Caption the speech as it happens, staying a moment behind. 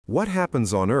What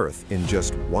happens on Earth in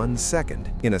just 1 second?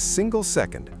 In a single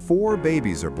second, 4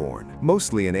 babies are born,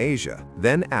 mostly in Asia,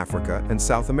 then Africa and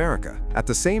South America. At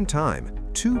the same time,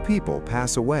 2 people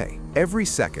pass away. Every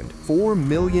second, 4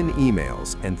 million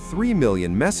emails and 3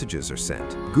 million messages are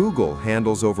sent. Google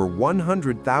handles over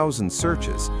 100,000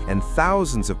 searches, and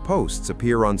thousands of posts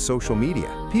appear on social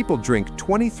media. People drink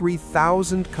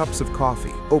 23,000 cups of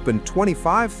coffee, open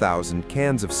 25,000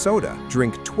 cans of soda,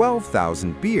 drink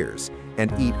 12,000 beers,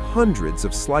 and eat hundreds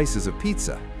of slices of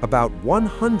pizza. About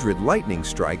 100 lightning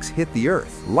strikes hit the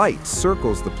Earth. Light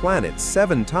circles the planet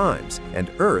 7 times, and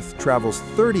Earth travels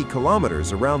 30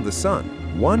 kilometers around the Sun.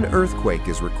 1 earthquake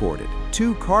is recorded,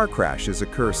 2 car crashes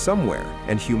occur somewhere,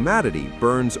 and humanity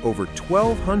burns over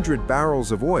 1,200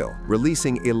 barrels of oil,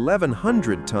 releasing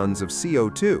 1,100 tons of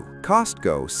CO2.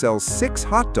 Costco sells 6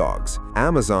 hot dogs,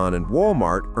 Amazon and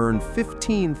Walmart earn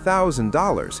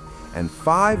 $15,000, and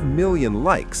 5 million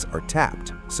likes are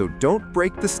tapped. So don't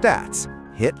break the stats,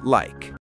 hit like.